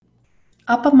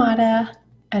Appamada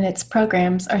and its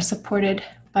programs are supported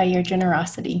by your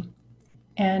generosity,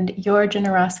 and your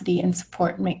generosity and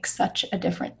support makes such a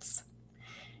difference.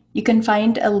 You can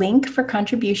find a link for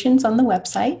contributions on the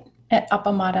website at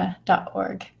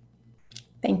appamada.org.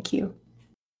 Thank you.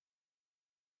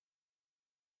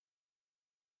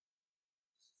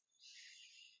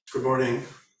 Good morning.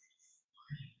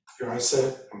 Here I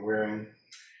sit, I'm wearing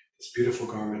this beautiful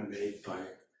garment made by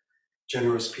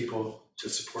generous people to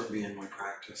support me in my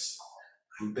practice.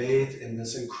 I'm bathed in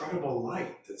this incredible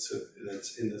light that's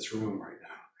in this room right now.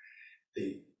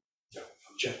 The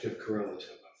objective correlative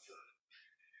of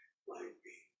the light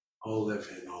we all live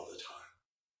in all the time,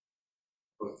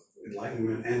 both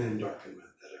enlightenment and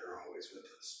endarkenment that are always with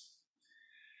us.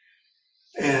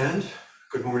 And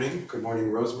good morning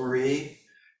Rosemarie,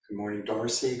 good morning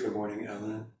Darcy, good morning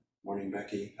Ellen, good morning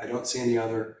Becky. I don't see any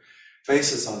other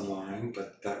faces online,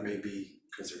 but that may be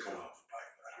because they're cut off by,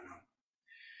 I don't know.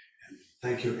 And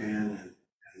thank you, Anne and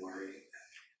Laurie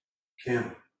and Kim,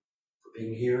 for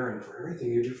being here and for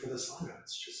everything you do for the Sangha.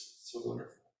 It's just so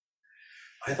wonderful.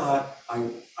 I thought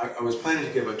I was planning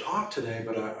to give a talk today,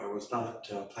 but I was not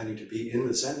planning to be in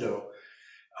the Zendo.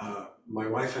 My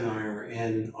wife and I are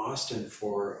in Austin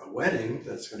for a wedding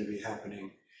that's going to be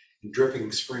happening in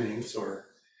Dripping Springs, or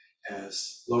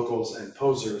as locals and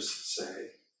posers say,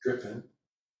 Drippin'.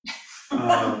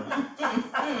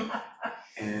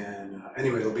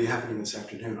 Anyway, it'll be happening this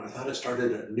afternoon. I thought it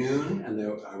started at noon, and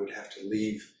then I would have to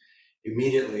leave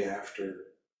immediately after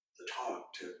the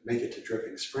talk to make it to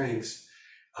Dripping Springs.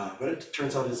 But it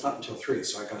turns out it's not until 3,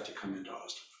 so I got to come into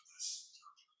Austin for this.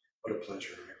 What a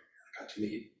pleasure. I got to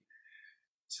meet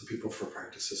some people for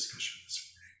practice discussion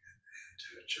this morning, and to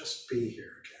just be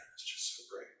here again is just so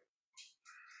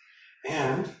great.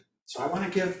 And so I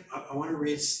want to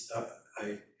read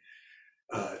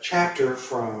a chapter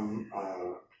from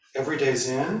Everyday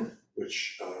Zen,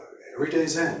 Everyday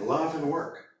Zen, Love and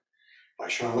Work, by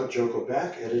Charlotte Joko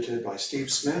Beck, edited by Steve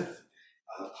Smith,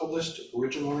 published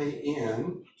originally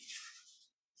in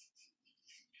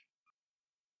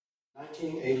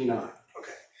 1989.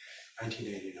 Okay,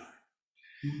 1989.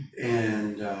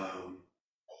 And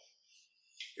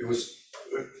it was,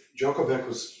 Joko Beck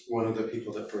was one of the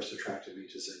people that first attracted me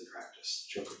to Zen practice,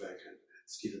 Joko Beck and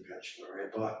Stephen Batchelor.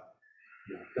 I bought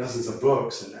dozens of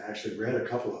books and actually read a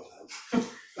couple of them.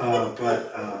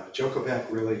 But Joko Beck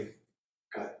really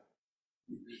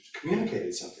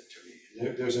communicated something to me.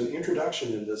 And there's an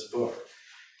introduction in this book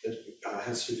that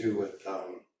has to do with,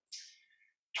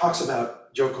 talks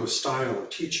about Joko's style of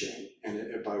teaching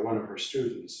and by one of her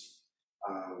students.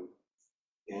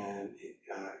 And it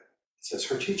says,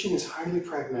 her teaching is highly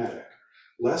pragmatic,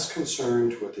 less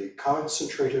concerned with the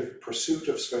concentrative pursuit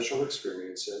of special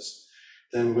experiences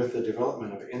than with the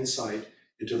development of insight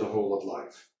into the whole of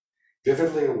life.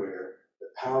 Vividly aware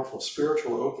that powerful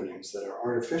spiritual openings that are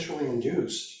artificially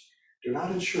induced do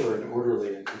not ensure an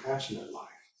orderly and compassionate life,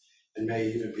 and may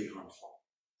even be harmful.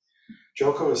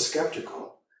 Joko is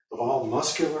skeptical of all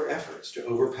muscular efforts to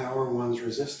overpower one's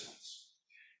resistance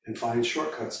and find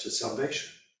shortcuts to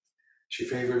salvation. She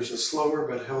favors a slower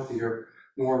but healthier,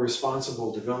 more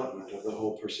responsible development of the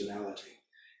whole personality,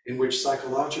 in which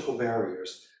psychological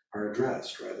barriers are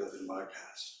addressed rather than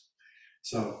bypassed.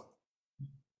 So,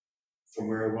 from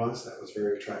where I was, that was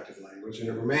very attractive language, and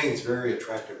it remains very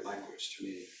attractive language to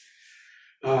me.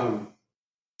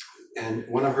 And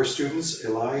one of her students,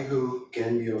 Elihu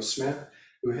Genmyo Smith,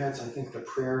 who heads, I think, the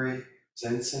Prairie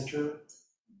Zen Center,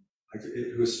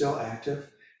 who is still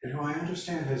active, and who I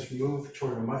understand has moved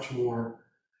toward a much more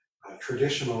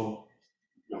traditional,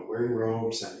 wearing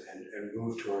robes and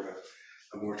moved toward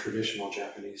a more traditional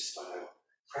Japanese style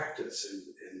practice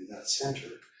in that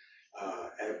center.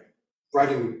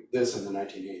 Writing this in the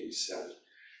 1980s said,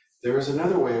 there is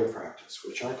another way of practice,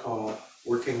 which I call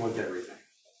working with everything,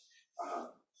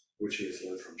 which he has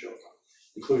learned from Joko,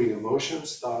 including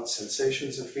emotions, thoughts,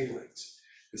 sensations, and feelings.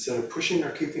 Instead of pushing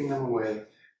or keeping them away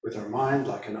with our mind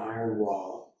like an iron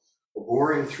wall, or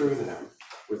boring through them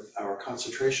with our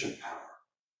concentration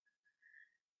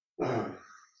power,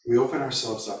 we open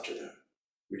ourselves up to them.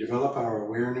 We develop our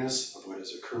awareness of what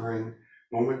is occurring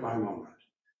moment by moment,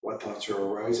 what thoughts are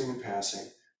arising and passing,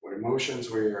 what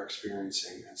emotions we are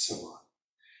experiencing, and so on.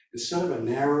 Instead of a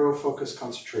narrow, focused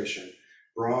concentration,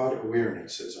 broad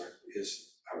awareness is our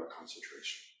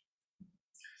concentration.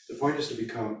 The point is to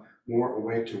become more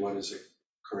awake to what is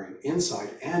occurring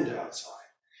inside and outside.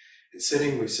 In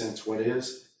sitting, we sense what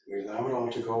is, and we allow it all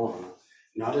to go on,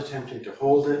 not attempting to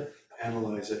hold it,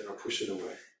 analyze it, or push it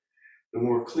away. The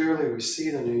more clearly we see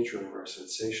the nature of our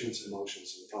sensations,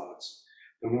 emotions, and thoughts,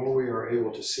 the more we are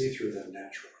able to see through them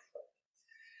naturally.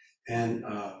 And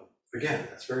again,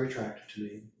 that's very attractive to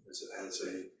me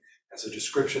as a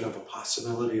description of a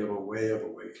possibility of a way of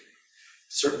awakening.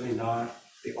 Certainly not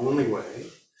the only way,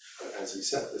 but as he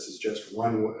said, this is just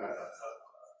one,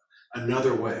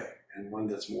 another way, and one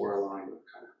that's more aligned with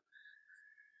kind of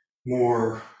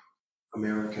more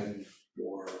American,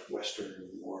 more Western,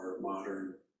 more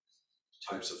modern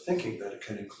types of thinking that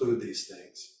can include these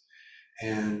things.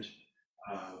 And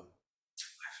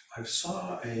I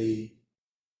saw a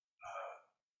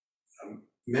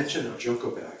mention of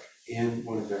Joko Beck in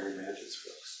one of Barry Madge's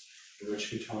books, in which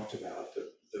he talked about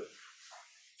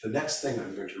the next thing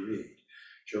I'm going to read.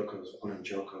 One of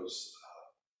Joko's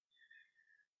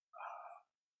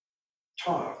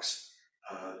talks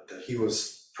that he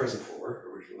was present for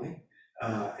originally,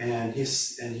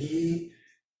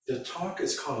 the talk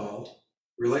is called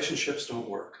 "Relationships Don't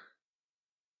Work."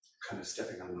 Kind of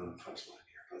stepping on the punchline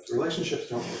here, but relationships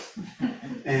don't work.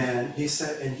 And he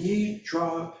said, and he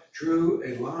drew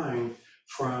a line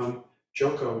from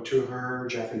Joko to her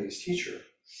Japanese teacher,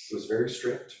 who was very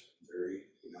strict,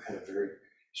 had a very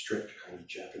strict kind of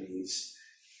Japanese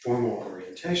formal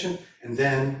orientation, and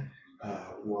then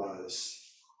was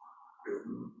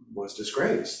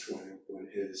disgraced when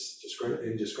his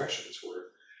indiscretions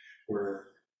were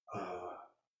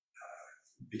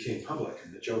became public,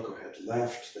 and that Joko had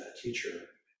left that teacher and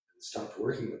stopped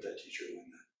working with that teacher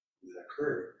when that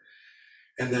occurred,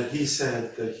 and that he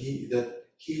said that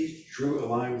he drew a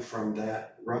line from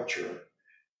that rupture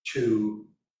to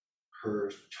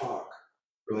her talk.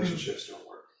 Relationships don't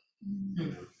work. You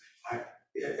know,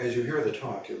 as you hear the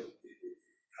talk,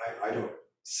 I don't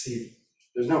see,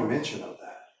 there's no mention of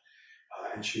that,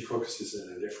 and she focuses in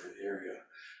a different area.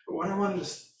 But what I wanted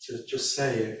to just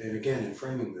say, and again in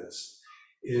framing this,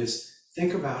 is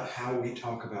think about how we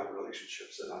talk about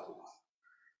relationships at Avalon,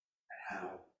 and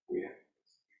how we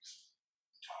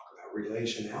talk about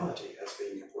relationality as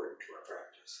being important to our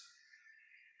practice,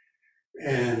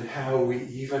 and how we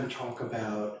even talk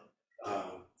about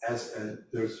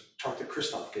there's a talk that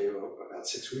Christoph gave about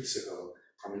 6 weeks ago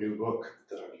from a new book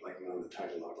that I'm blanking on the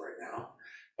title of right now,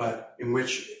 but in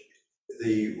which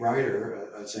the writer,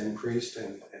 a Zen priest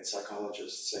and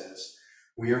psychologist, says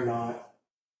we are not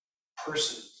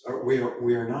persons, or we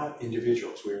are not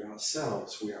individuals, we are not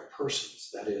selves, we are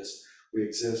persons. That is, we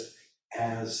exist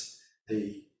as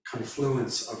the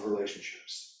confluence of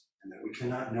relationships, and that we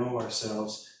cannot know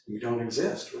ourselves, we don't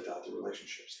exist without the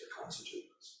relationships that constitute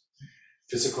us.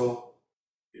 Physical,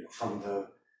 from the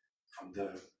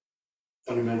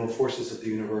fundamental forces of the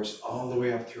universe all the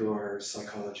way up through our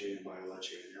psychology and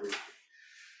biology and everything.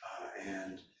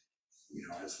 And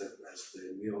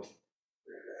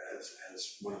as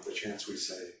one of the chants we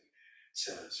say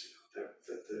says, that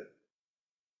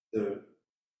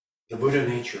the Buddha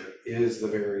nature is the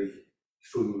very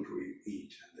food we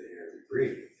eat and the air we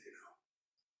breathe.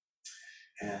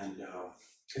 And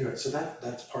anyway, so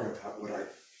that's part of what I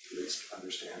at least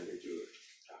understand we do it.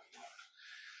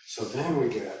 So then we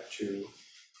get to,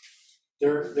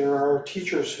 there are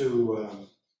teachers who,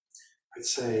 I'd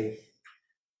say,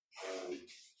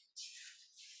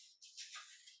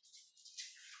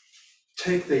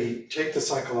 take the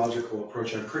psychological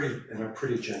approach and are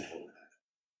pretty gentle with it.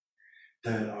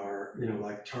 That are,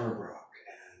 like Tara Brach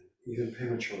and even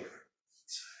Pema Chodron,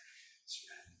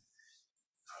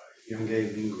 and Yongey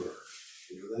Mingyur.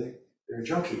 They're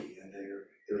junky, and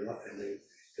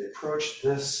they approach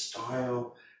this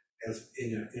style as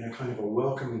in a kind of a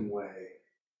welcoming way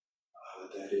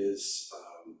that is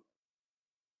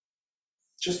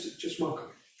just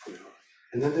welcoming,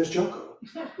 And then there's Joko,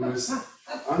 who is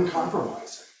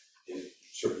uncompromising in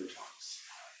certain talks,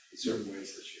 in certain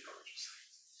ways that she approaches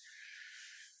things.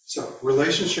 So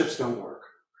relationships don't work.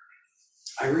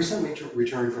 I recently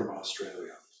returned from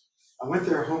Australia. I went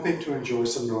there hoping to enjoy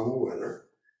some normal weather.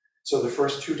 So the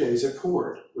first 2 days it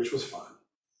poured, which was fun.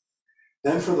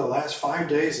 Then for the last 5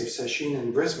 days of sesshin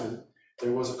in Brisbane,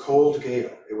 there was a cold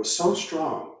gale. It was so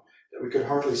strong that we could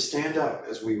hardly stand up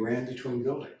as we ran between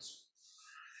buildings.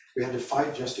 We had to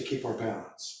fight just to keep our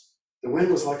balance. The wind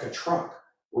was like a truck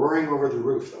roaring over the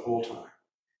roof the whole time.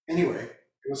 Anyway,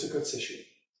 it was a good sesshin.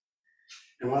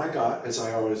 And what I got, as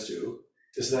I always do,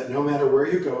 is that no matter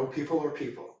where you go, people are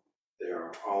people. They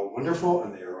are all wonderful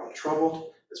and they are all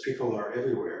troubled, as people are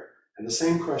everywhere. And the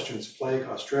same questions plague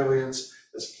Australians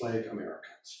as plague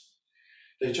Americans.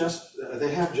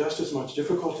 They have just as much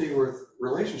difficulty with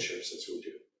relationships as we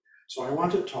do. So I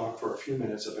want to talk for a few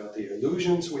minutes about the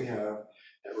illusions we have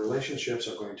that relationships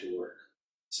are going to work.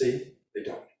 See, they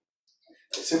don't.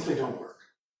 They simply don't work.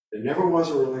 There never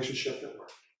was a relationship that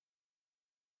worked.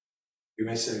 You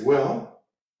may say, well,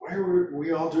 Why are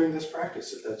we all doing this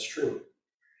practice if that's true?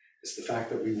 It's the fact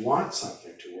that we want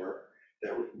something to work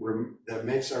that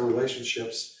makes our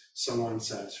relationships so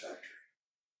unsatisfactory.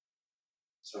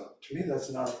 So to me,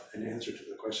 that's not an answer to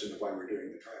the question of why we're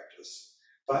doing the practice.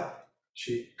 But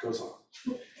she goes on.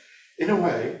 In a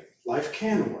way, life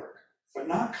can work, but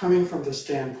not coming from the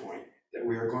standpoint that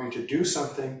we are going to do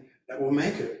something that will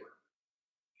make it work.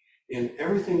 In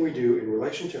everything we do in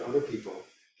relation to other people,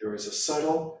 there is a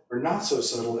subtle or not so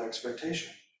subtle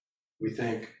expectation. We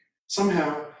think,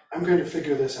 somehow, I'm going to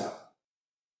figure this out.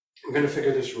 I'm going to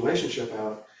figure this relationship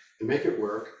out and make it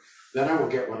work, then I will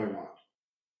get what I want.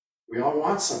 We all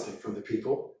want something from the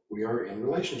people we are in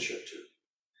relationship to.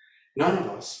 None of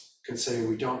us can say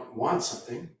we don't want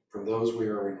something from those we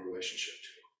are in relationship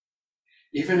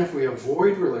to. Even if we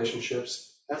avoid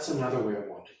relationships, that's another way of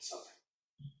wanting something.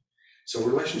 So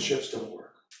relationships don't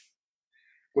work.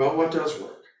 Well, what does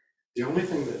work? The only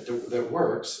thing that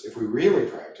works, if we really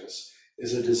practice,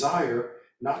 is a desire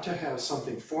not to have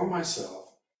something for myself,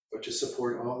 but to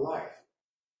support all life,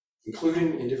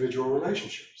 including individual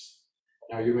relationships.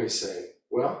 Now you may say,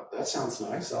 well, that sounds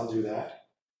nice, I'll do that.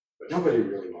 But nobody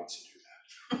really wants to do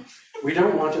that. We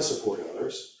don't want to support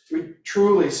others. To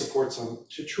truly support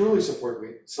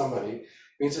somebody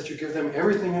means that you give them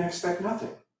everything and expect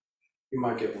nothing. You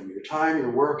might give them your time,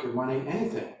 your work, your money,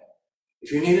 anything.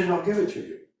 If you need it, I'll give it to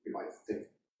you, you might think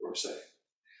or say.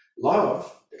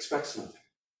 Love expects nothing.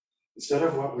 Instead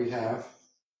of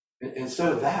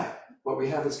that, what we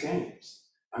have is games.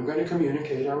 I'm going to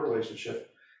communicate our relationship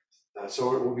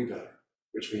so it will be better,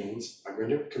 which means I'm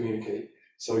going to communicate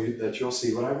so that you'll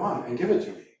see what I want and give it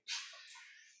to me.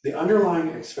 The underlying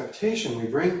expectation we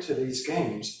bring to these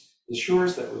games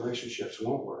ensures that relationships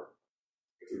won't work.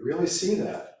 If we really see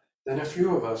that, then a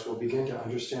few of us will begin to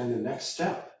understand the next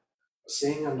step of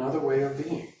seeing another way of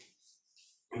being.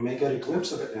 We may get a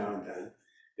glimpse of it now and then.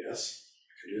 Yes,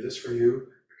 I can do this for you,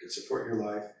 I can support your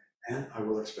life, and I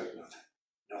will expect nothing.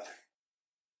 Nothing.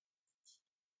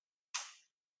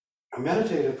 A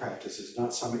meditative practice is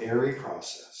not some airy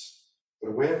process, but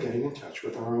a way of getting in touch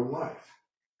with our own life.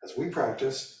 As we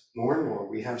practice, more and more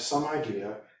we have some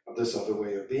idea of this other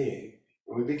way of being,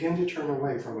 and we begin to turn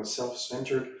away from a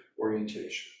self-centered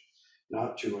orientation,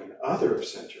 not to an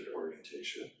other-centered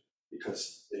orientation,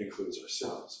 because it includes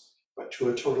ourselves, but to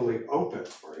a totally open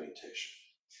orientation.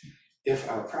 If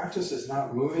our practice is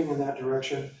not moving in that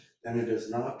direction, then it is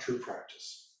not true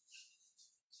practice.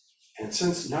 And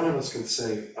since none of us can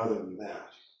say other than that,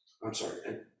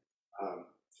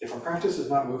 if our practice is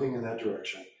not moving in that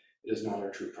direction, it is not our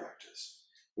true practice.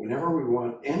 Whenever we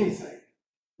want anything,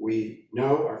 we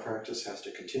know our practice has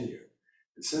to continue.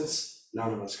 And since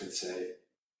none of us can say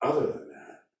other than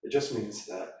that, it just means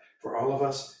that for all of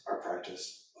us, our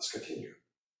practice must continue.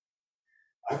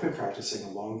 I've been practicing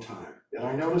a long time, yet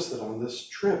I noticed that on this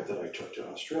trip that I took to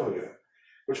Australia,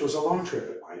 which was a long trip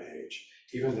at my age,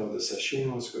 even though the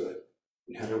sesshin was good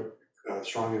and had a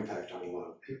strong impact on a lot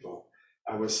of people,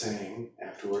 I was saying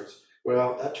afterwards,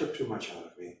 well, that took too much out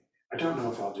of me. I don't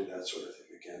know if I'll do that sort of thing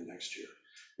again next year.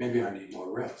 Maybe I need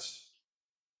more rest.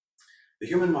 The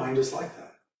human mind is like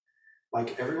that.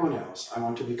 Like everyone else, I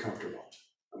want to be comfortable.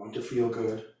 I want to feel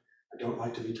good. I don't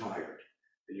like to be tired.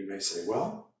 And you may say,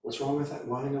 well, what's wrong with that,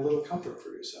 wanting a little comfort for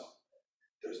yourself?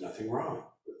 There's nothing wrong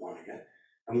with wanting it,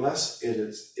 unless it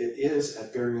is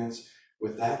at variance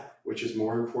with that which is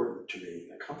more important to me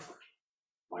than comfort,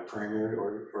 my primary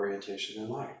orientation in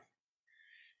life.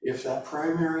 If that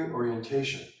primary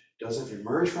orientation doesn't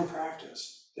emerge from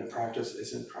practice, then practice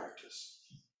isn't practice.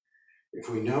 If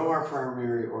we know our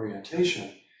primary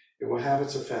orientation, it will have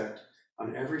its effect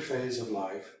on every phase of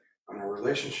life, on our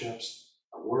relationships,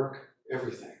 our work,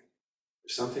 everything.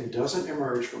 If something doesn't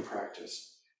emerge from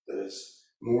practice that is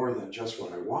more than just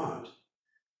what I want,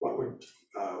 what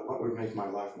would make my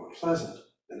life more pleasant,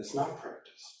 then it's not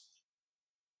practice.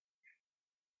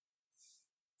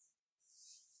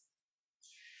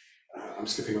 I'm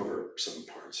skipping over some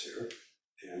parts here,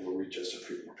 and we'll read just a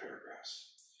few more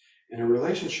paragraphs. In a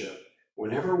relationship,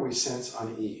 whenever we sense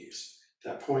unease,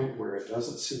 that point where it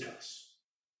doesn't suit us,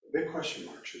 a big question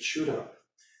mark should shoot up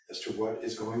as to what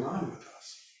is going on with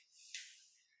us.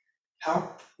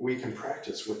 How we can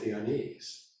practice with the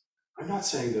unease. I'm not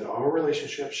saying that all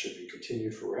relationships should be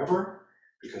continued forever,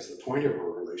 because the point of a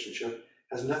relationship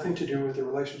has nothing to do with the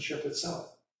relationship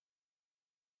itself.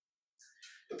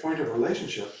 The point of a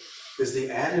relationship is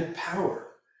the added power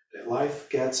that life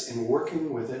gets in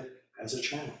working with it as a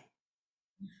channel.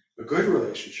 A good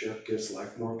relationship gives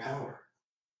life more power.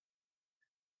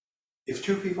 If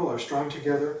two people are strong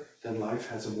together, then life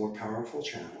has a more powerful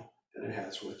channel than it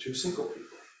has with two single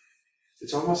people.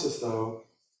 It's almost as though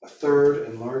a third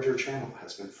and larger channel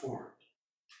has been formed.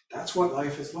 That's what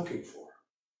life is looking for.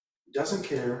 It doesn't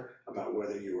care about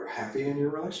whether you are happy in your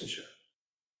relationship.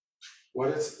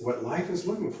 What life is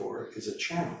looking for is a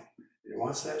channel. It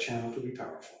wants that channel to be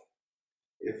powerful.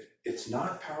 If it's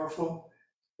not powerful,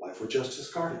 life would just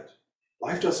discard it.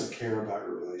 Life doesn't care about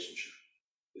your relationship.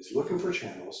 It's looking for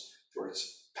channels for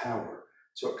its power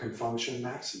so it can function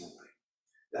maximally.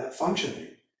 That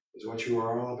functioning is what you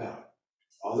are all about.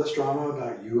 All this drama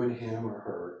about you and him or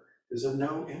her is of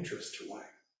no interest to life.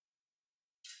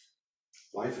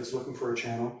 Life is looking for a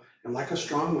channel, and like a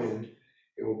strong wind,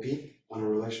 it will beat on a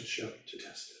relationship to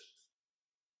test it.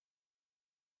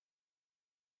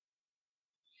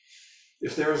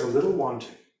 If there is a little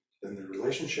wanting, then the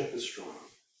relationship is strong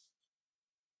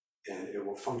and it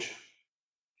will function.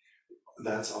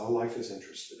 That's all life is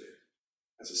interested in.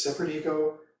 As a separate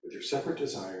ego with your separate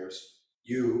desires,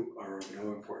 you are of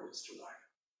no importance to life.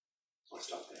 I'll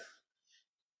stop there.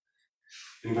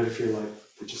 Anybody feel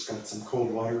like they just got some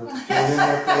cold water thrown in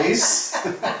their face?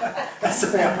 That's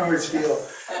the way I always feel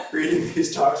reading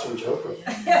these talks from Joko.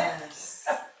 Yes.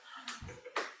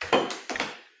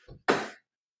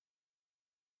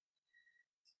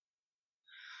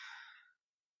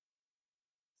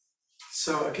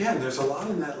 So again, there's a lot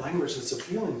in that language that's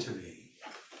appealing to me.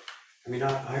 I mean,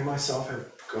 I myself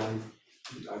have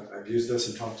I've used this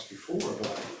in talks before,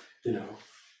 but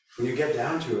when you get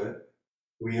down to it,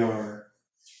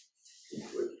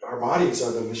 our bodies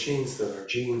are the machines that our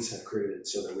genes have created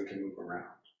so that we can move around.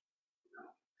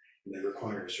 And they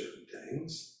require certain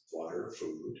things, water,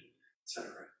 food,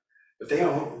 etc. But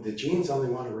the genes only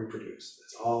want to reproduce.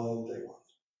 That's all they want.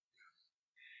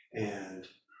 And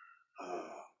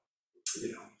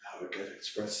how it gets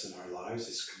expressed in our lives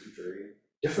can be very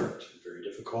different and very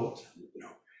difficult.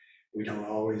 We don't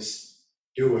always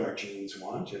do what our genes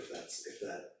want. If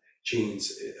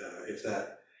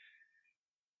that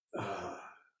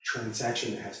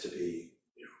transaction has to be,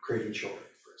 creating children,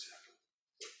 for example.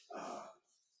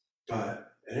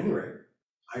 But at any rate,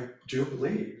 I do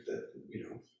believe that,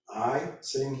 I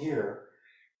sitting here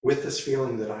with this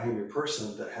feeling that I am a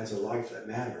person that has a life that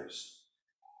matters.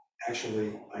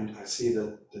 Actually, I see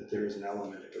that there is an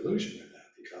element of illusion in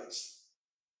that, because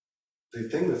the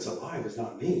thing that's alive is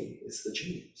not me, it's the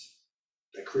genes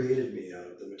that created me out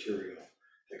of the material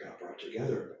that got brought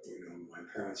together. My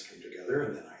parents came together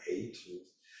and then I ate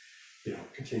and,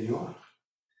 continue on.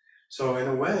 So in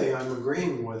a way, I'm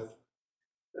agreeing with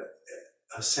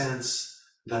a sense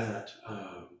that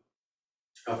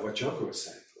of what Joko was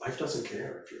saying. Life doesn't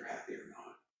care if you're happy or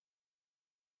not.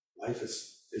 Life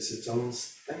is its own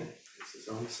thing, it's its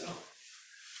own self.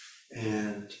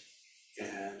 And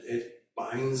it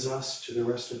binds us to the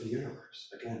rest of the universe,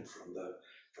 again,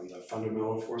 from the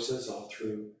fundamental forces all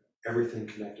through everything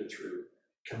connected through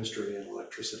chemistry and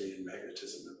electricity and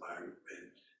magnetism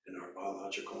and our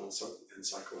biological and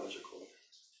psychological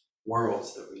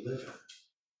worlds that we live in.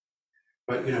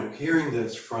 But hearing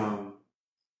this from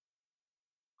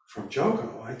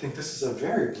Joko, I think this is a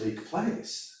very bleak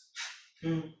place.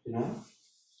 And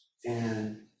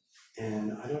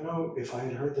I don't know if I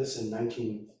had heard this in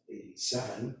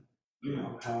 1987,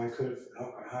 how I could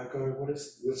have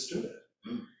withstood it.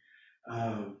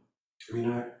 On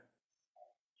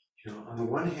the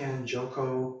one hand,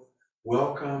 Joko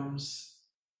welcomes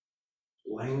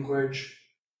language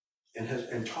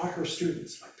and taught her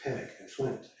students like Peg and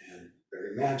Flint and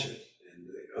Barry Magid and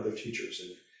the other teachers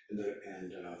and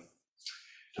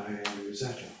Diane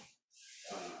Rossetto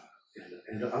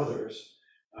and others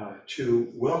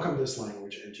to welcome this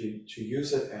language and to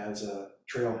use it as a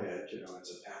trailhead, as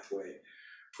a pathway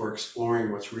for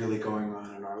exploring what's really going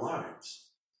on in our lives.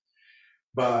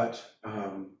 But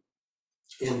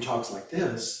in talks like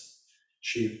this,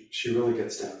 she really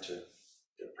gets down to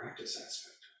the practice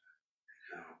aspect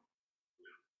of it. How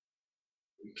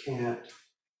we can't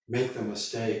make the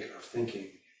mistake of thinking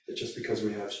that just because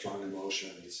we have strong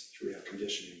emotions, we have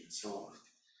conditioning and so on,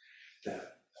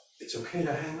 that it's okay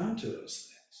to hang on to those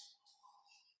things.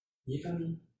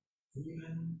 Even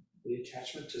the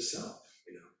attachment to self,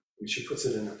 and she puts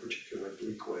it in a particular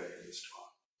bleak way in this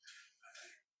talk, I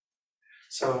think.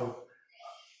 So,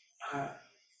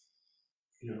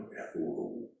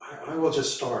 I will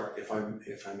just start, if I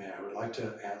may. I would like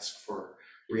to ask for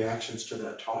reactions to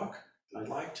that talk. And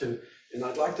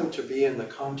I'd like them to be in the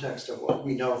context of what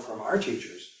we know from our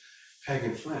teachers, Peg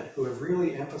and Flint, who have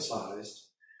really emphasized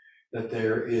that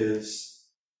there is,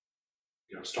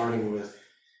 starting with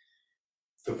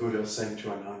the Buddha saying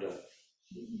to Ananda,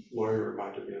 Lawyer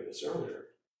reminded me of this earlier,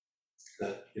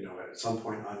 that, at some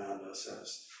point Ananda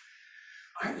says,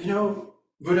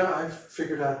 Buddha, I've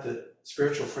figured out that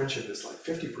spiritual friendship is like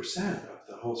 50% of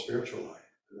the whole spiritual life.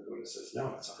 And the Buddha says,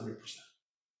 no, it's 100%.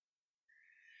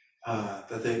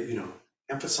 That they,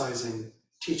 emphasizing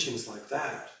teachings like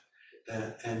that,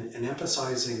 and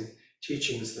emphasizing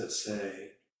teachings that say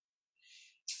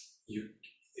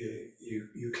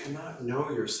you cannot know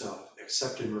yourself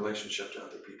except in relationship to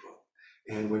other people.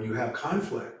 And when you have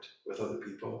conflict with other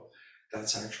people,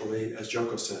 that's actually, as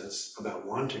Joko says, about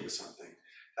wanting something.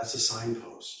 That's a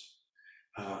signpost.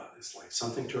 It's like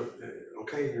something to,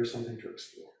 okay, here's something to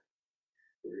explore.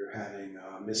 Or you're having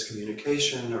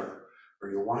miscommunication, or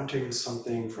you're wanting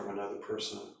something from another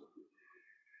person.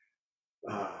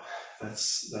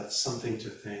 That's something to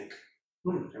think,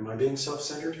 am I being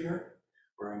self-centered here?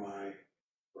 Or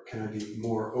can I be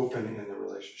more open in the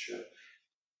relationship?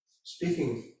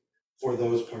 Speaking for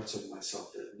those parts of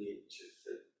myself that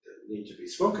need to be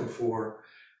spoken for,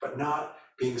 but not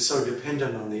being so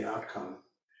dependent on the outcome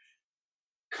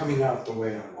coming out the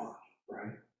way I want,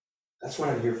 right? That's what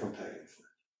I hear from Peg and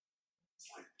Flint. It's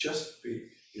like, just be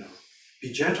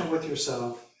gentle with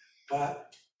yourself,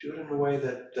 but do it in a way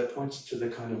that points to the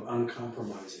kind of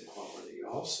uncompromising quality.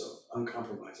 Also,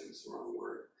 uncompromising is the wrong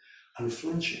word,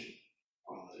 unflinching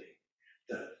quality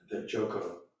that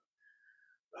Joko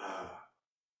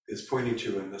is pointing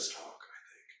to in this talk, I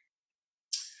think.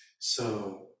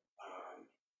 So,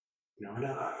 and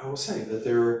I will say that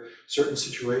there are certain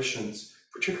situations,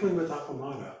 particularly with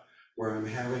Appamada, where I'm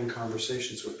having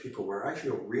conversations with people where I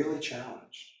feel really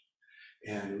challenged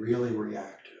and really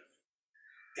reactive.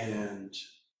 And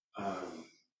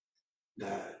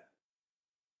that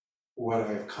what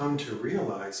I've come to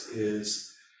realize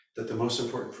is that the most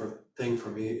important thing for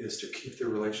me is to keep the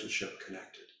relationship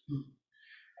connected.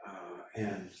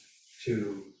 And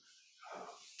to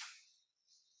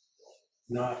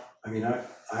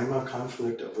I'm a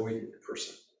conflict avoidant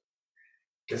person.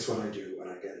 Guess what I do when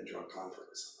I get into a conflict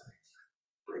with somebody?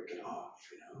 Break it off,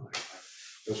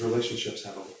 those relationships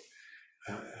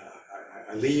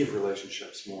I leave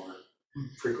relationships more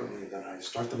frequently than I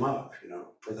start them up,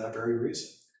 for that very reason.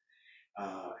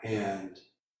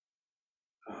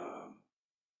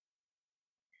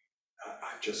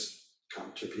 I've just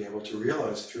come to be able to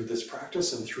realize through this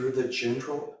practice and through the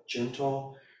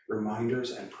gentle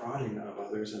reminders and prodding of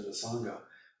others in the Sangha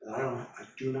that I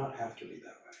do not have to be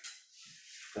that way.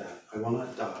 That I will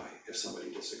not die if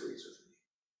somebody disagrees with me.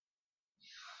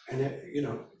 And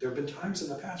there have been times in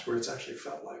the past where it's actually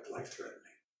felt like life-threatening.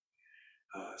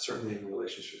 Certainly in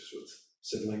relationships with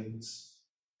siblings,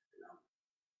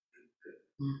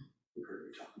 you've heard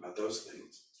me talk about those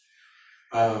things.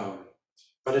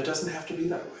 But it doesn't have to be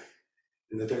that way.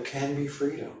 And that there can be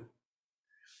freedom,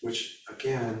 which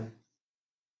again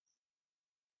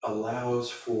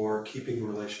allows for keeping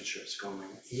relationships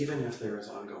going, even if there is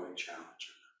ongoing challenge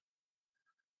in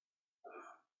them.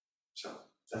 So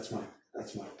that's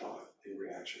my thought in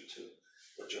reaction to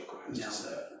what Joko has to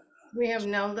say. We have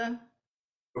Nelda.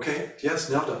 Okay, yes,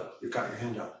 Nelda, you've got your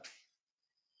hand up.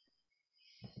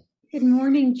 Good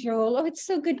morning, Joel. Oh, it's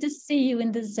so good to see you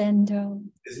in the Zendo.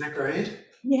 Isn't it great?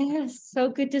 Yes, so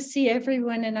good to see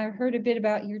everyone. And I heard a bit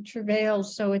about your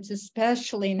travails, so it's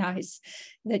especially nice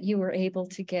that you were able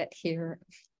to get here.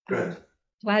 Good.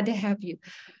 Glad to have you.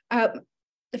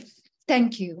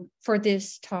 Thank you for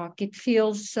this talk. It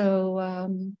feels so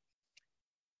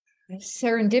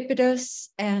serendipitous,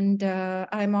 and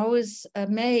I'm always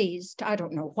amazed. I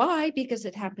don't know why, because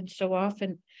it happens so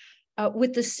often.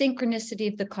 With the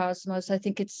synchronicity of the cosmos, I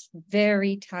think it's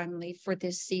very timely for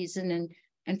this season.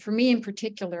 And for me in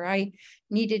particular, I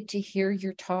needed to hear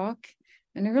your talk,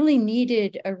 and I really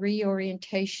needed a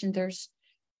reorientation. There's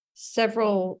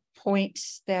several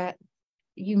points that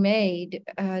you made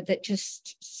that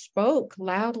just spoke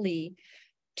loudly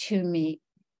to me,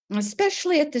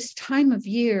 especially at this time of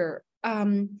year,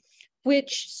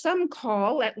 which some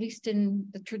call, at least in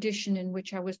the tradition in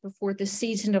which I was before, the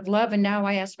season of love. And now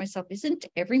I ask myself, isn't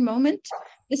every moment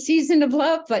the season of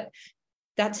love? But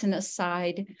that's an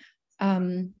aside.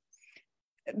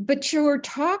 But your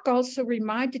talk also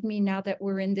reminded me, now that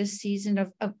we're in this season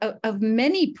of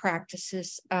many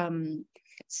practices,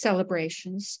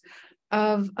 celebrations,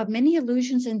 of many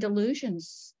illusions and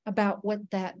delusions about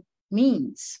what that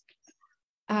means.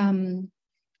 And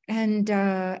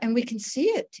we can see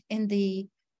it in the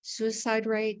suicide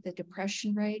rate, the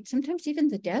depression rate, sometimes even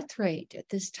the death rate at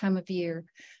this time of year.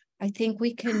 I think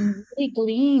we can really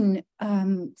glean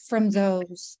from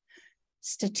those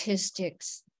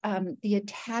statistics, the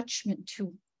attachment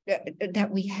to that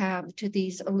we have to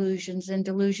these illusions and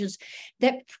delusions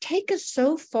that take us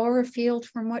so far afield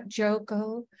from what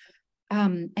Joko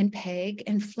and Peg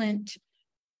and Flint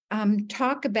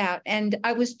talk about. And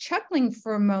I was chuckling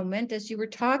for a moment as you were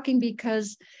talking,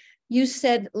 because you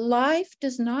said life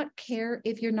does not care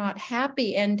if you're not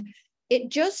happy. And it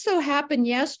just so happened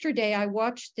yesterday, I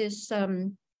watched this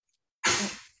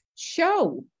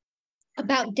show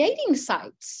about dating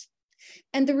sites.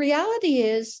 And the reality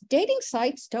is dating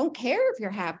sites don't care if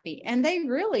you're happy, and they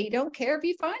really don't care if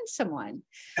you find someone.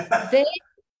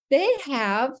 They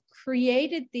have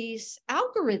created these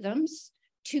algorithms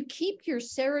to keep your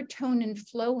serotonin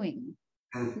flowing,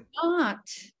 not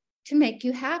to make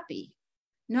you happy,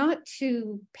 not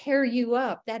to pair you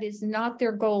up. That is not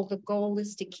their goal. The goal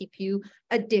is to keep you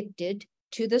addicted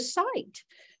to the site.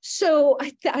 So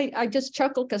I just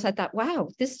chuckled because I thought, wow,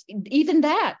 even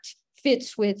that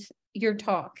fits with your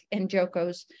talk and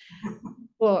Joko's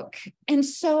book. And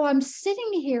so I'm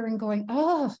sitting here and going,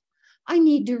 oh, I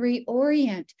need to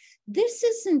reorient.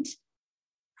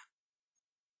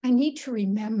 I need to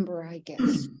remember, I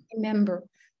guess. Remember,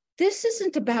 this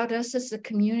isn't about us as a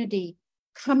community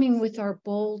coming with our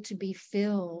bowl to be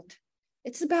filled.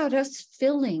 It's about us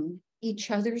filling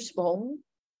each other's bowl.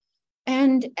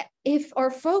 And if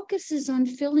our focus is on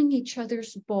filling each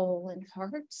other's bowl and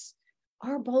hearts,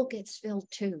 our bowl gets filled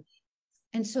too.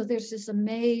 And so there's this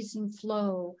amazing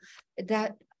flow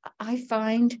that I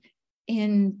find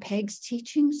in Peg's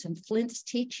teachings and Flint's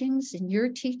teachings and your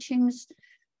teachings,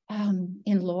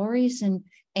 in Lori's and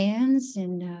Anne's,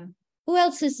 and who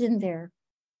else is in there?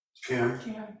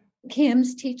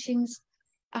 Kim's teachings.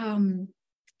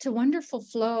 It's a wonderful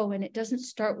flow, and it doesn't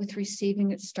start with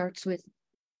receiving, it starts with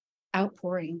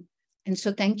outpouring. And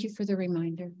so thank you for the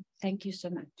reminder. Thank you so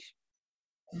much.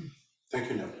 Thank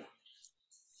you, Nona.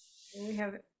 We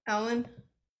have Ellen.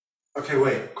 Okay,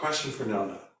 wait, question for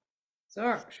Nona.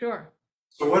 Sure.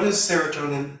 So what is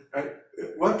serotonin?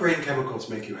 What brain chemicals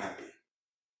make you happy?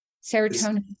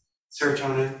 Serotonin.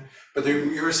 Serotonin, but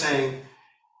you were saying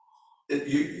that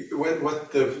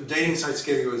what the dating sites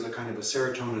give you is a kind of a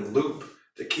serotonin loop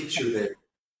that keeps you there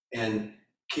and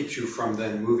keeps you from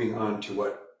then moving on to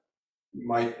what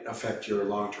might affect your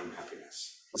long-term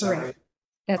happiness. Is that right?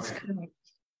 That's correct.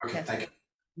 Okay, yes. Thank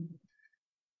you.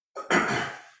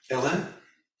 Ellen?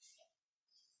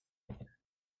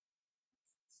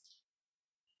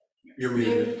 You're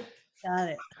muted. Got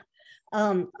it.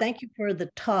 Thank you for the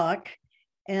talk.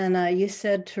 And you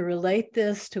said to relate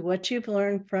this to what you've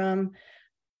learned from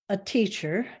a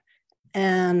teacher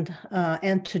and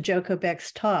to Joko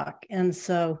Beck's talk. And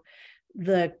so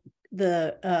the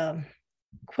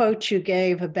quote you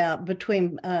gave about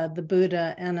between the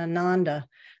Buddha and Ananda,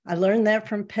 I learned that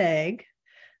from Peg,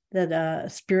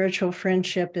 that spiritual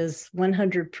friendship is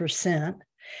 100%.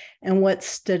 And what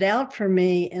stood out for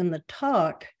me in the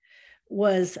talk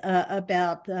was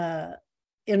about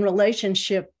in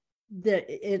relationship that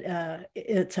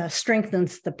it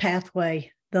strengthens the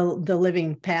pathway, the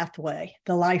living pathway,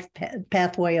 the life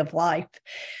pathway of life.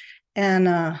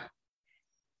 And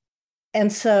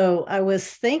so I was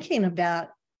thinking about,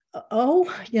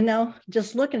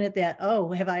 just looking at that,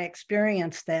 have I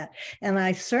experienced that? And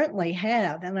I certainly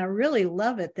have. And I really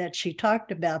love it that she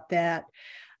talked about that.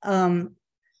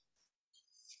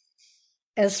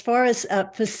 As far as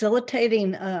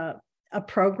facilitating a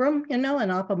program, an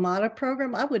Appamada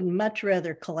program, I would much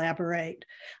rather collaborate.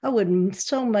 I would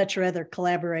so much rather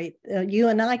collaborate. You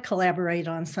and I collaborate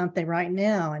on something right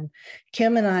now, and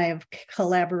Kim and I have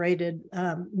collaborated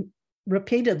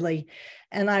repeatedly.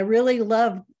 And I really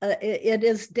love, it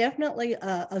is definitely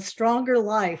a stronger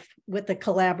life with the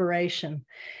collaboration.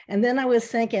 And then I was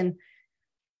thinking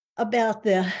about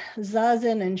the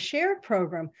Zazen and Share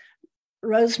program.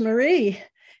 Rosemarie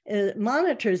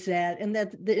monitors that,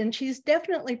 and she's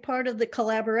definitely part of the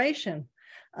collaboration.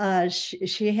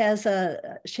 She has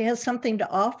something to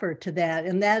offer to that,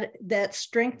 and that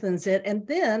strengthens it. And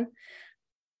then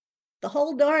the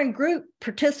whole darn group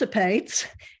participates,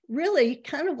 really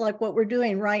kind of like what we're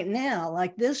doing right now.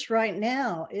 Like this right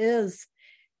now is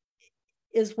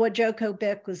what Joko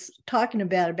Beck was talking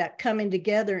about coming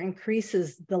together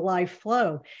increases the life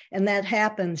flow. And that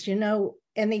happens,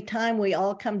 anytime we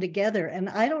all come together. And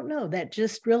I don't know, that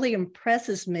just really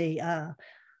impresses me,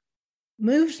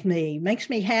 moves me, makes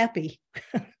me happy.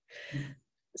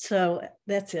 So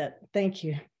that's it. Thank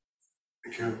you.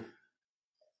 Thank you.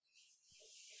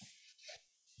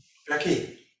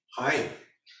 Becky, hi.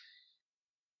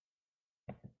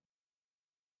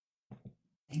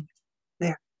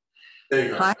 There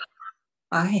you go.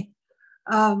 Hi.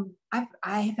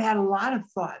 I've had a lot of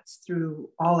thoughts through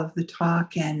all of the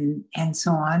talk and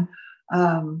so on.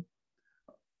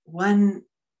 One,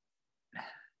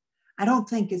 I don't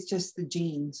think it's just the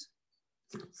genes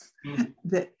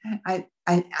that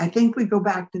I think we go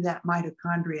back to that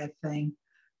mitochondria thing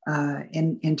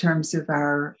in terms of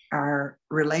our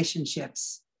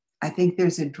relationships. I think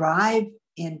there's a drive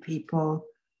in people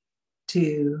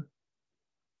to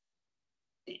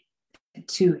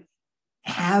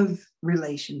have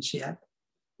relationship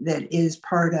that is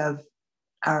part of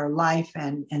our life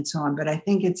and so on. But I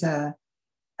think it's a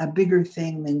bigger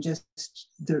thing than just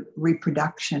the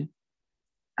reproduction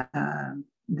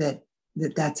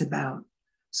that's about.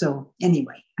 So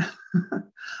anyway,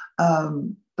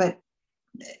 but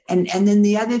and then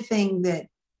the other thing that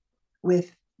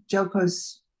with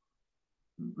Joko's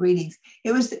readings,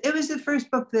 it was the first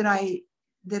book that I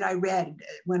read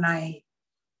when I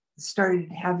started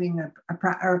having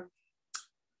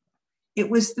it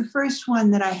was the first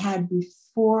one that I had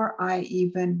before I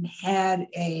even had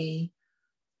a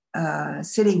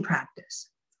sitting practice.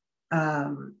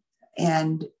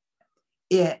 And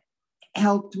it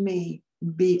helped me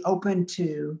be open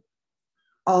to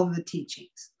all the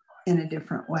teachings in a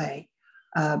different way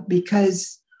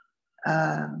because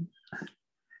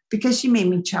she made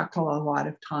me chuckle a lot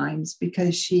of times,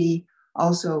 because she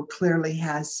also clearly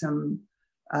has some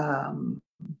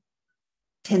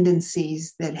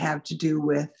tendencies that have to do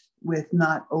with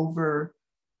not over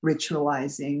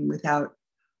ritualizing, without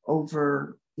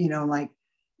over,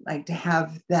 like to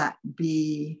have that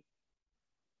be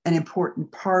an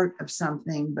important part of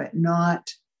something, but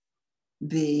not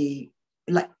the,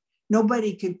 like,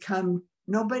 nobody could come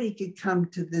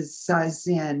to the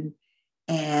Zazen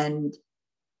and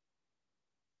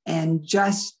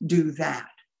just do that.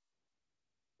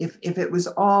 If it was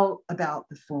all about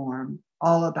the form,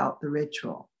 all about the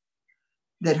ritual,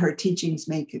 that her teachings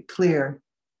make it clear,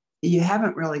 you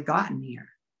haven't really gotten here.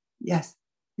 Yes,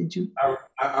 did you?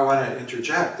 I want to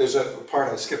interject. There's a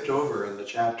part I skipped over in the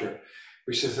chapter,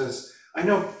 where she says, I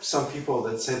know some people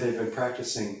that say they've been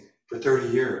practicing for 30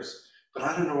 years, but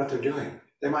I don't know what they're doing.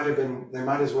 They might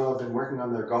as well have been working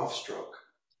on their golf stroke.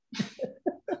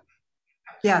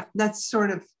 Yeah, that's sort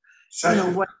of,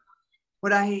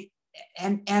 what I,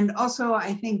 and also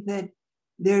I think that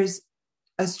there's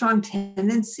a strong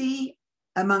tendency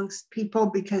amongst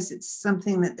people, because it's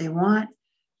something that they want,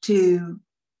 to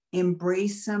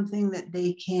embrace something that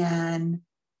they can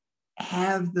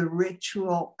have the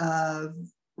ritual of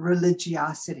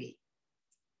religiosity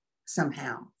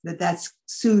somehow, that's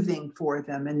soothing for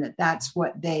them, and that's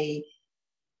what they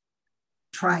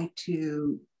try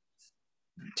to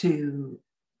do.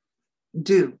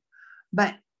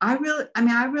 But I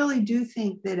really do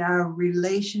think that our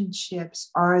relationships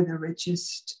are the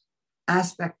richest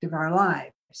aspect of our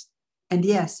lives. And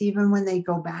yes, even when they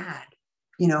go bad,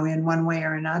 in one way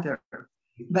or another.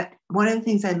 But one of the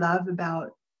things I love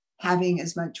about having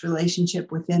as much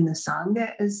relationship within the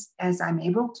Sangha as I'm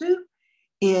able to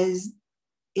is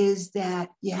that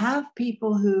you have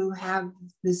people who have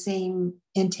the same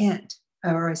intent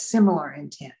or a similar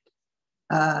intent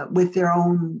with their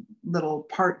own little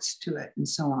parts to it and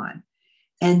so on.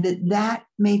 And that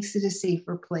makes it a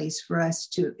safer place for us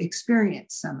to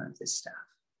experience some of this stuff.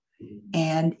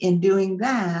 And in doing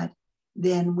that,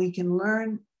 then we can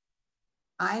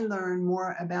I learn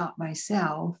more about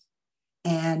myself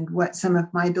and what some of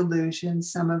my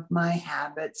delusions, some of my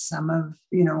habits, some of,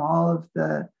 all of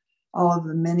the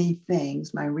many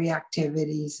things, my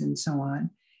reactivities and so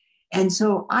on. And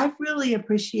so I've really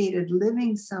appreciated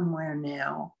living somewhere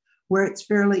now where it's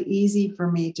fairly easy for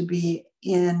me to be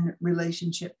in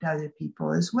relationship to other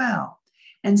people as well.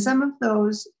 And some of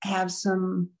those have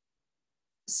some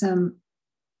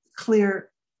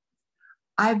clear,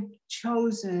 I've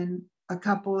chosen a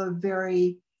couple of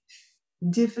very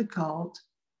difficult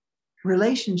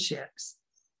relationships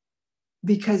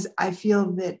because I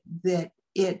feel that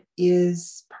it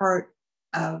is part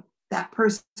of, that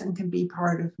person can be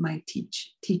part of my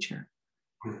teacher.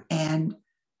 And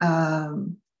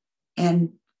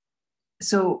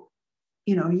so,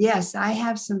 yes, I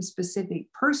have some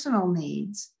specific personal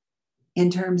needs in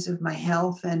terms of my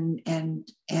health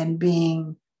and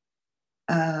being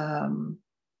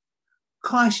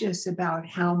cautious about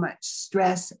how much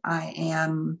stress I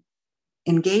am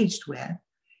engaged with.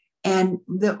 And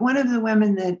one of the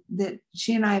women that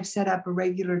she and I have set up a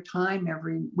regular time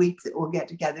every week that we'll get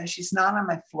together. She's not on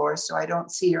my floor, so I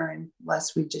don't see her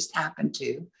unless we just happen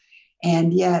to.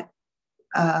 And yet,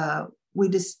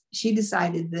 she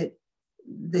decided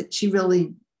that she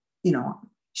really,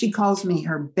 she calls me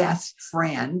her best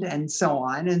friend and so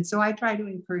on. And so I try to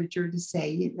encourage her to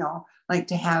say, like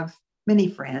to have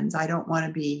many friends. I don't want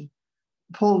to be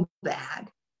pulled bad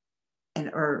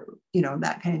or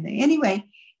that kind of thing. Anyway,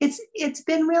 it's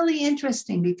been really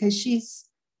interesting because she's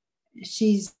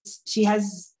she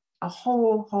has a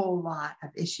whole lot of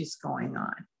issues going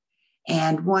on.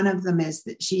 And one of them is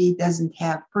that she doesn't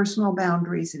have personal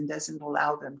boundaries and doesn't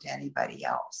allow them to anybody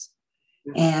else.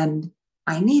 And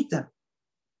I need them.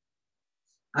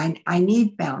 I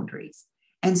need boundaries.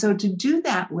 And so to do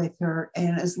that with her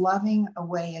in as loving a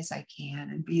way as I can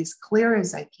and be as clear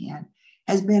as I can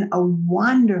has been a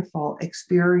wonderful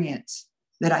experience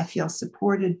that I feel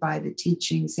supported by the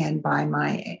teachings and by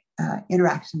my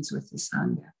interactions with the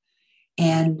Sangha.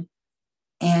 And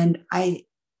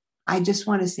I just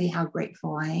want to say how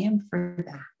grateful I am for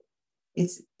that.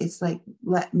 It's like,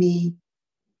 let me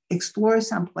explore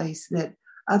someplace that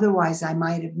otherwise I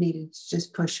might have needed to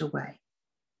just push away.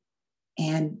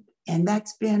 And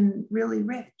that's been really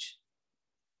rich,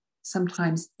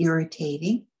 sometimes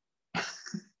irritating.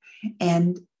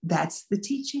 And that's the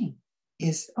teaching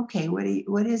is, okay, what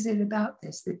is it about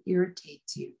this that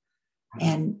irritates you?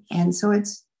 And so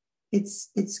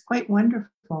it's quite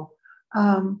wonderful.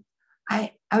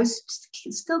 I was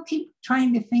still keep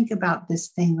trying to think about this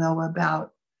thing though,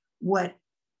 about what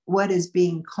is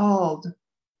being called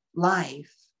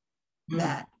life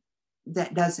that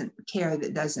doesn't care,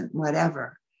 that doesn't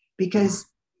whatever. Because,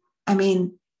 I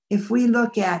mean, if we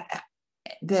look at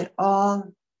that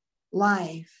all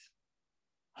life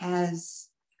has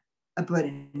a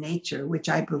Buddha nature, which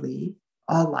I believe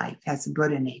all life has a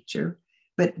Buddha nature,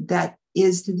 but that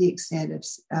is to the extent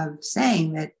of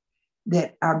saying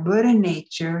that our Buddha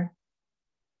nature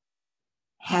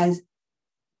has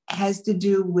to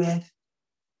do with,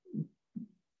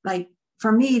 like,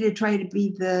 for me to try to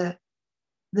be the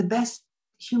best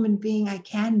human being I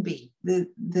can be,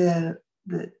 that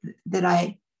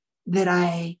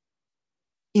I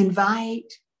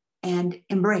invite and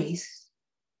embrace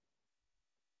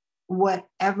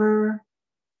whatever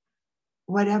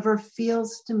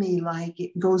feels to me like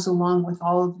it goes along with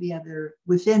all of the other,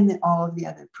 within all of the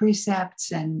other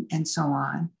precepts and so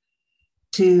on,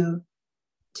 to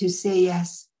say,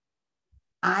 yes,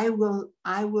 I will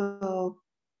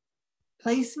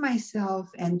place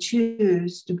myself and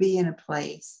choose to be in a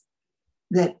place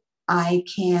that I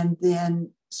can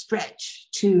then stretch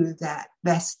to that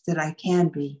best that I can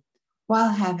be, while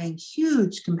having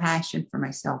huge compassion for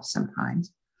myself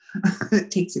sometimes. It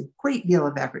takes a great deal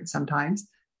of effort sometimes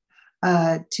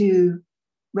to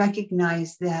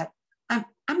recognize that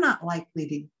I'm not likely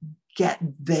to get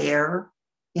there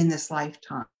in this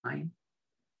lifetime,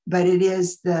 but it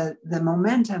is the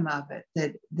momentum of it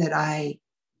that I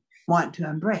want to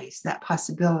embrace, that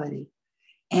possibility.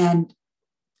 And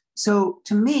so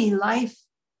to me, life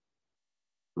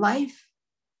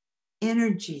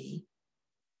energy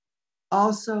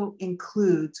also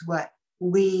includes what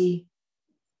we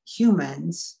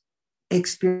humans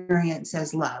experience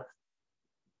as love.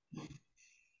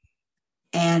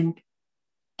 And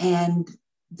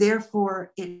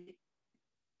therefore it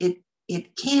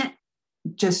can't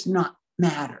just not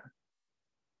matter.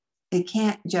 It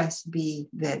can't just be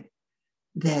that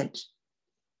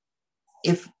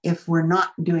if we're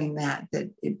not doing that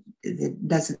it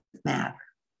doesn't matter.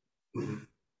 Mm-hmm.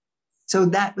 So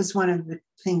that was one of the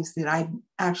things that I'd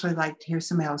actually like to hear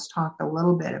somebody else talk a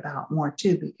little bit about more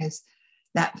too, because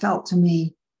that felt to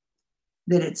me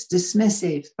that it's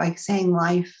dismissive by saying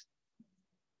life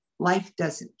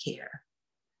doesn't care.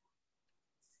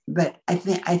 But I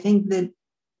think that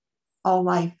all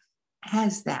life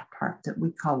has that part that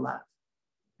we call love.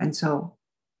 And so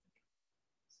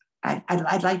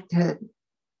I'd like to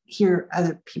hear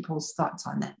other people's thoughts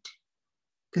on that,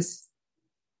 because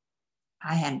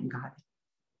I hadn't got it.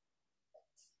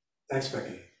 Thanks,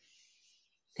 Becky.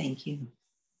 Thank you.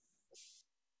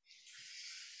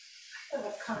 I have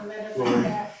a comment about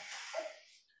that.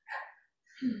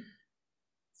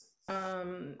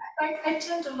 I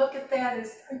tend to look at that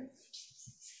as,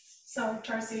 sorry,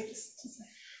 Tarsi, just to say,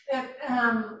 that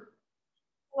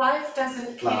life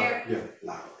doesn't care. Yeah,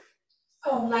 louder.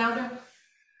 Oh, louder.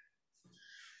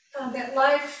 That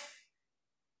life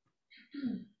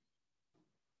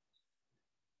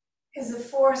is a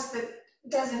force that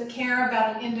doesn't care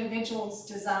about an individual's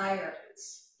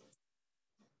desires.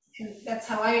 And that's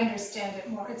how I understand it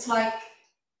more. It's like,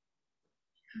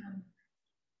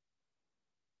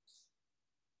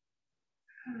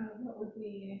 what would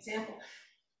be an example?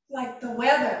 Like the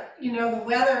weather, the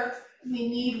weather, we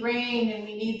need rain and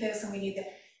we need this and we need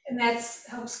that. And that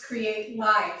helps create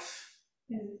life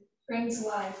and brings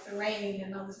life, the rain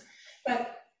and all this.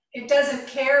 But it doesn't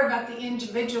care about the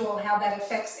individual, how that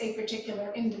affects a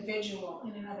particular individual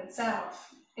in and of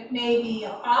itself. It may be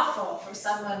awful for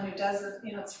someone who doesn't,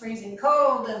 it's freezing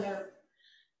cold and they're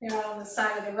on the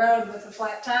side of the road with a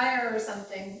flat tire or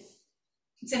something.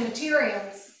 it's in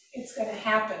materials, it's gonna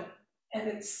happen. And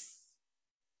it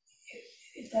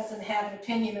doesn't have an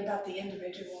opinion about the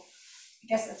individual. I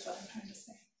guess that's what I'm trying to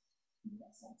say. In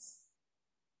that sense.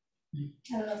 I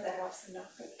don't know if that helps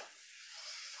enough, but.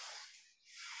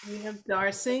 We have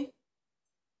Darcy.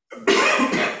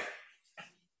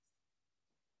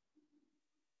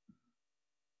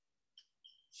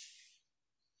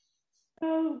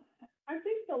 So I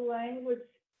think the language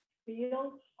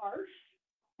feels harsh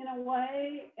in a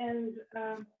way, and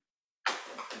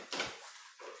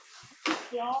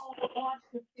we all want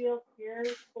to feel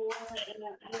cared for, and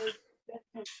that was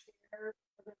definitely care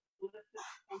for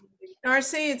somebody.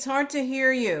 Darcy, it's hard to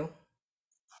hear you.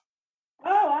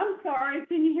 Oh, I'm sorry.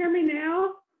 Can you hear me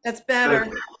now? That's better.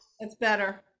 That's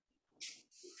better.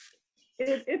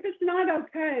 If it's not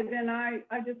okay, then I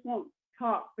just won't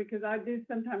talk, because I do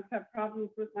sometimes have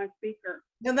problems with my speaker.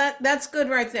 No, that's good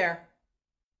right there.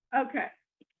 Okay.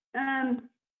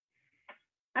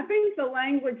 I think the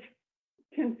language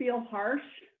can feel harsh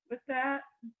with that.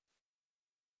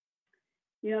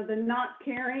 You know, the not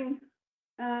caring.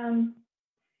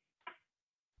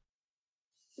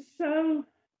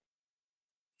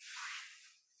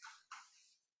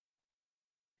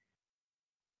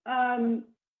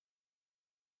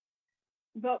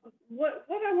 But what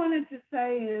I wanted to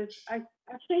say is, I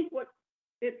think what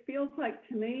it feels like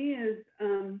to me is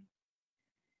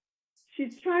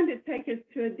she's trying to take us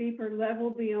to a deeper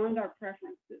level beyond our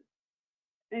preferences.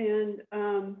 And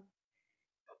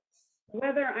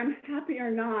whether I'm happy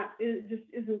or not, it just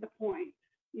isn't the point.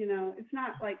 You know, it's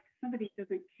not like somebody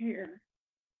doesn't care,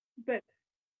 but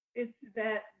it's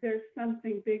that there's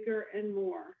something bigger and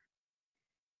more.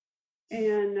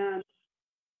 And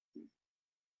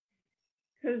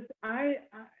because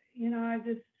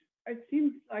it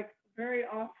seems like very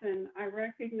often I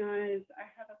recognize I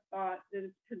have a thought that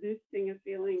is producing a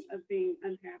feeling of being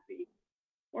unhappy.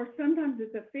 Or sometimes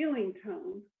it's a feeling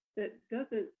tone that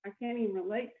I can't even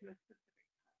relate to a specific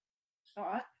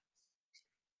thought.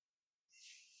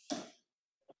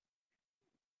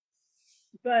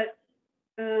 But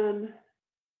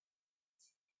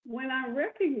when I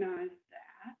recognize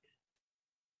that,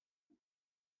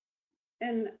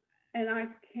 and I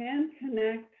can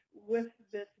connect with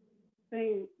this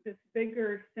thing, this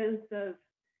bigger sense of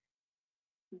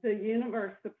the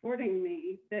universe supporting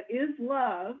me that is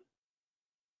love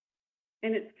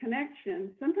and its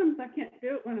connection. Sometimes I can't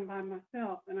do it when I'm by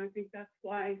myself, and I think that's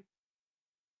why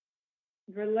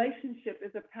relationship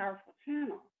is a powerful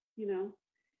channel, you know,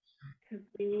 because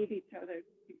we need each other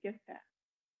to get that.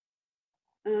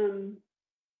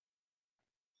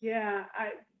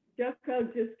 Joko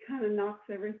just kind of knocks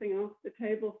everything off the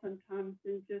table sometimes,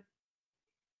 and just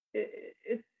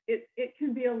it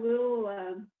can be a little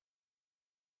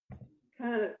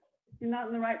kind of, you're not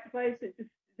in the right place. It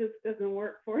just doesn't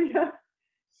work for you.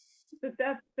 But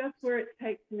that's where it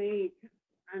takes me.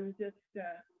 I'm just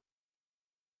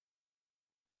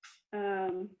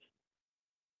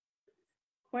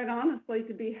quite honestly,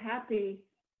 to be happy,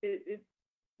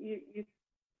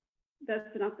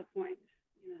 that's not the point.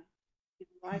 You know,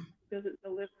 life doesn't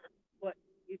deliver what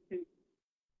you can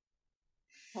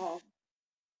call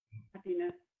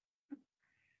happiness a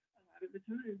lot of the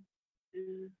time.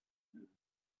 And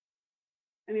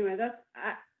anyway,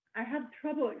 I have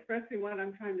trouble expressing what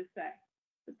I'm trying to say,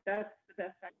 but that's the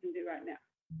best I can do right now.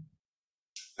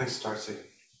 Thanks, Darcy.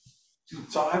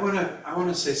 So I want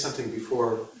to say something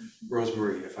before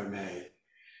Rosemary, if I may,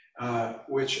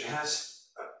 which has,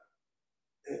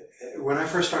 when I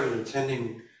first started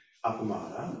attending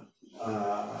Appamada,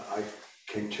 I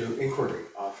came to inquiry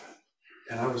often,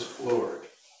 and I was floored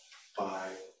by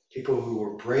people who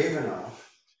were brave enough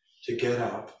to get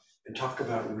up and talk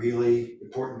about really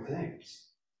important things,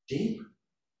 deep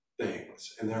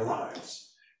things in their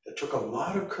lives that took a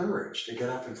lot of courage to get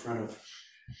up in front of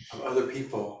other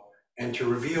people and to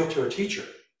reveal to a teacher,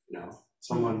 you know,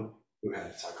 someone who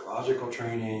had psychological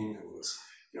training, who was,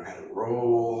 you know, had a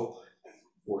role and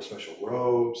wore special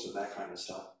robes and that kind of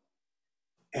stuff.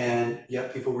 And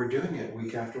yet people were doing it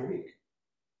week after week.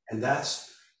 And that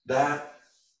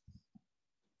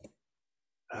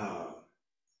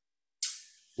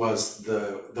was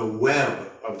the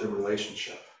web of the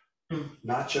relationship,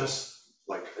 not just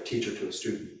like a teacher to a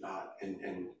student, not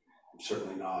and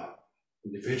certainly not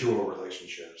individual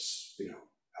relationships, you know,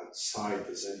 outside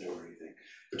the Zendo or anything,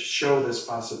 but to show this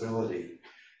possibility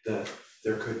that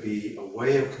there could be a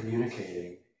way of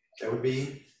communicating that would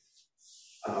be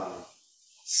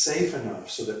safe enough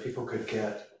so that people could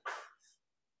get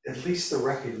at least the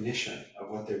recognition of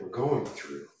what they were going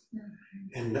through,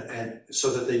 and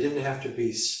so that they didn't have to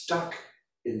be stuck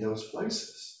in those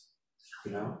places.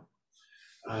 you know?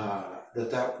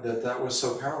 That was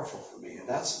so powerful for me. And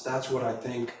that's what I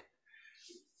think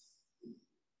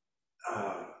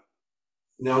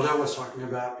Nelda was talking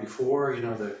about before, you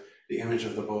know, the image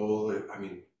of the bowl, I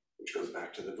mean, which goes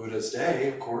back to the Buddha's day,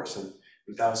 of course, and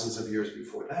thousands of years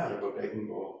before that, of a begging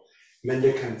bowl.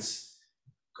 Mendicants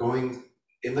going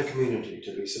in the community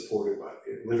to be supported by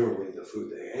literally the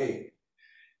food they ate.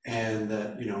 And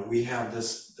that, you know, we have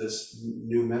this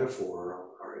new metaphor,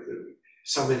 or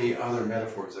so many other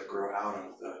metaphors that grow out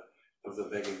of the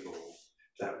begging bowl,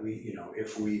 that we, you know,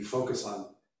 if we focus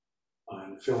on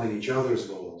filling each other's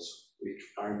bowls,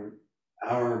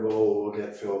 our bowl will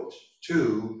get filled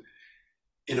too,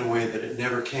 in a way that it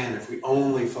never can if we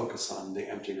only focus on the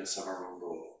emptiness of our own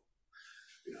bowl.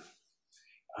 You know,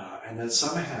 and that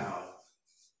somehow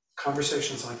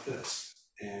conversations like this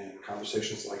and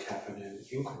conversations like happen in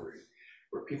inquiry,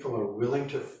 where people are willing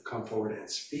to come forward and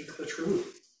speak the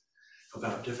truth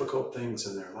about difficult things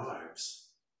in their lives,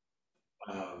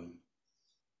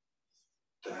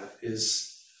 that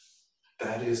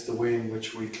is the way in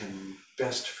which we can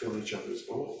best fill each other's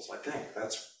bowls. I think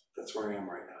that's where I am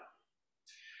right now.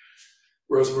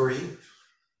 Rosemarie?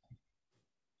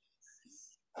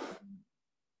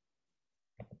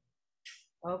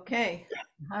 Okay.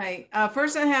 Hi.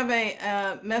 First, I have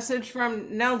a message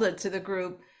from Nelda to the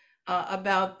group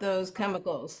about those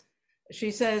chemicals.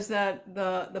 She says that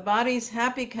the body's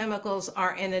happy chemicals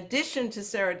are in addition to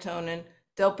serotonin,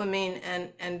 dopamine,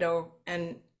 and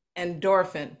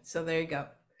endorphin. So there you go.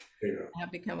 There you go.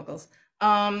 Happy chemicals.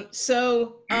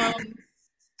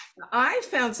 I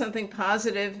found something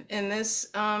positive in this,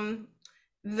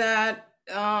 that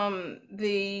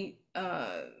the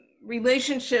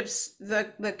relationships,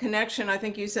 the connection, I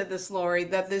think you said this, Lori,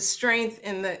 that there's strength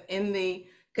in the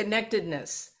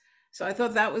connectedness. So I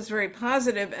thought that was very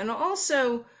positive. And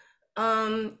also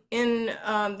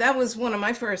that was one of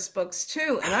my first books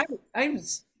too. And I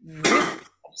was really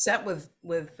upset with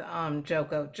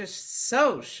Joko, just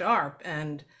so sharp.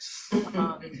 And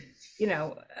you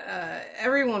know,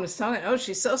 everyone was talking, oh,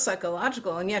 she's so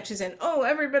psychological. And yet she's saying, oh,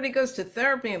 everybody goes to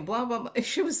therapy and blah, blah, blah.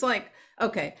 She was like,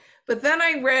 okay. But then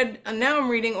I read, now I'm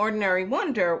reading Ordinary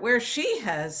Wonder, where she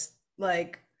has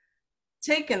like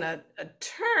taken a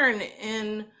turn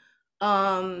in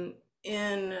I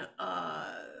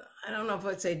don't know if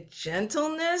I'd say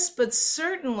gentleness, but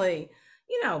certainly,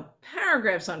 you know,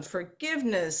 paragraphs on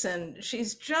forgiveness. And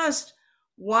she's just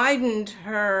widened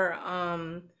her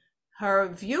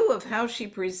view of how she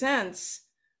presents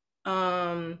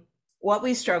what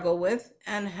we struggle with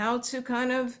and how to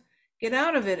kind of get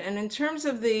out of it. And in terms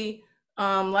of the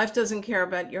life doesn't care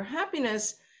about your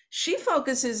happiness, she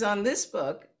focuses on this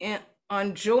book and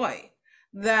on joy,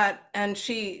 and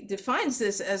she defines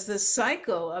this as the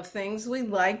cycle of things we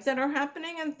like that are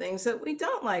happening and things that we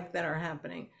don't like that are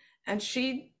happening. And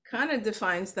she kind of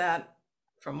defines that,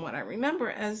 from what I remember,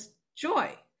 as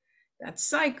joy, that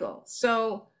cycle.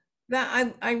 So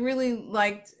that I really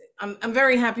liked. I'm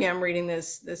very happy I'm reading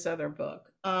this other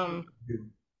book. And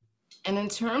in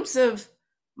terms of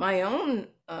my own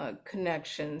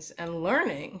connections and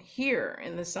learning here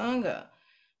in the Sangha,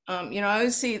 you know, I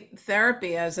always see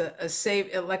therapy as a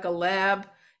safe, like a lab.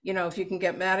 You know, if you can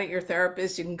get mad at your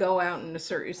therapist, you can go out and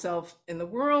assert yourself in the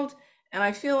world. And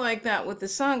I feel like that with the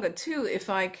Sangha too. If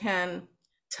I can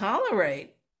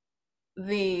tolerate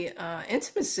the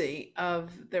intimacy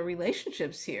of the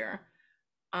relationships here,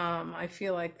 I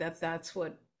feel like that's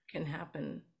what can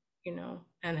happen, you know,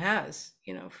 and has,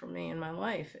 you know, for me in my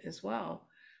life as well.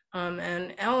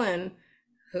 And Ellen,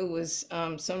 who was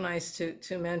so nice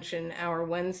to mention our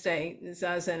Wednesday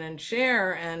Zazen and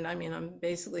Share, and I mean, I'm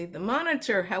basically the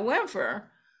monitor. However,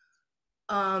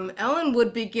 Ellen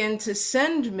would begin to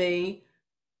send me,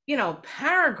 you know,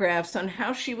 paragraphs on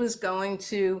how she was going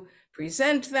to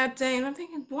present that day. And I'm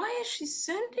thinking, why is she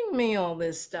sending me all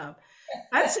this stuff?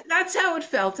 That's how it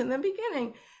felt in the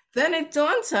beginning. Then it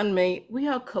dawns on me, we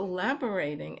are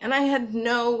collaborating. And I had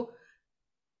no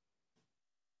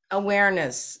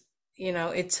awareness, you know,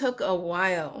 it took a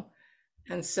while.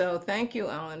 And so thank you,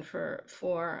 Ellen, for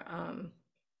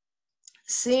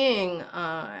seeing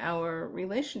our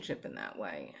relationship in that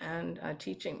way and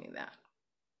teaching me that.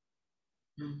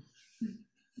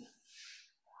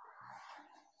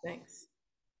 Thanks.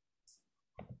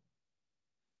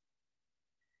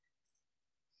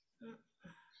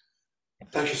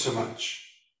 Thank you so much.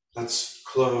 Let's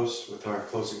close with our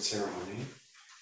closing ceremony.